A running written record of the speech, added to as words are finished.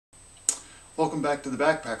Welcome back to the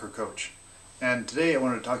Backpacker Coach, and today I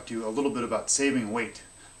wanted to talk to you a little bit about saving weight.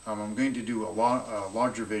 I'm going to do a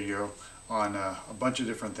larger video on a bunch of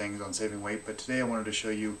different things on saving weight, but today I wanted to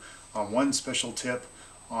show you one special tip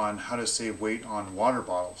on how to save weight on water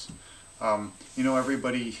bottles. You know,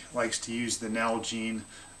 everybody likes to use the Nalgene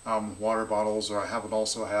water bottles, or I would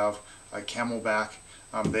also have a Camelbak.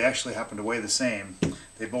 They actually happen to weigh the same.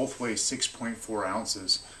 They both weigh 6.4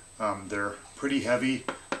 ounces. They're pretty heavy.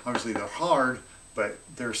 Obviously they're hard, but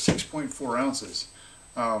they're 6.4 ounces,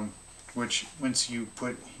 which once you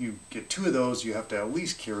get two of those, you have to at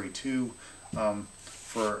least carry two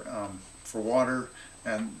for water,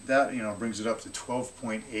 and that brings it up to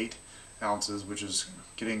 12.8 ounces, which is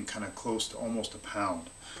getting kind of close to almost a pound.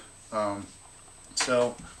 What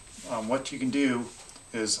you can do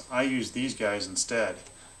is I use these guys instead.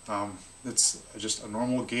 It's just a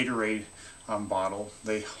normal Gatorade bottle.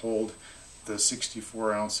 They hold the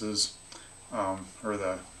 64 ounces or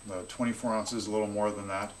the 24 ounces, a little more than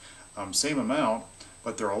that, same amount,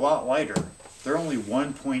 but they're a lot lighter. They're only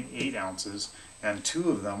 1.8 ounces, and two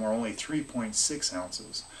of them are only 3.6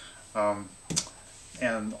 ounces.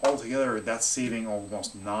 And altogether that's saving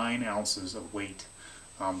almost 9 ounces of weight.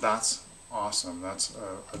 That's awesome. That's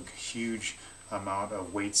a huge amount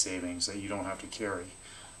of weight savings that you don't have to carry.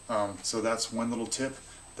 So that's one little tip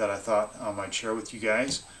that I thought I'd share with you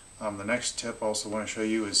guys. The next tip I also want to show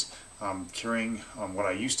you is carrying what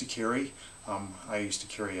I used to carry. I used to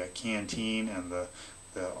carry a canteen and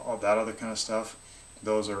all that other kind of stuff.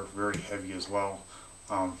 Those are very heavy as well,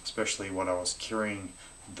 especially what I was carrying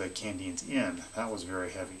the canteens in. That was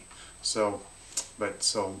very heavy. So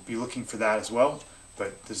be looking for that as well.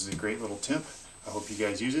 But this is a great little tip. I hope you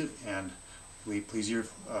guys use it, and please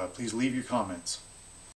leave your comments.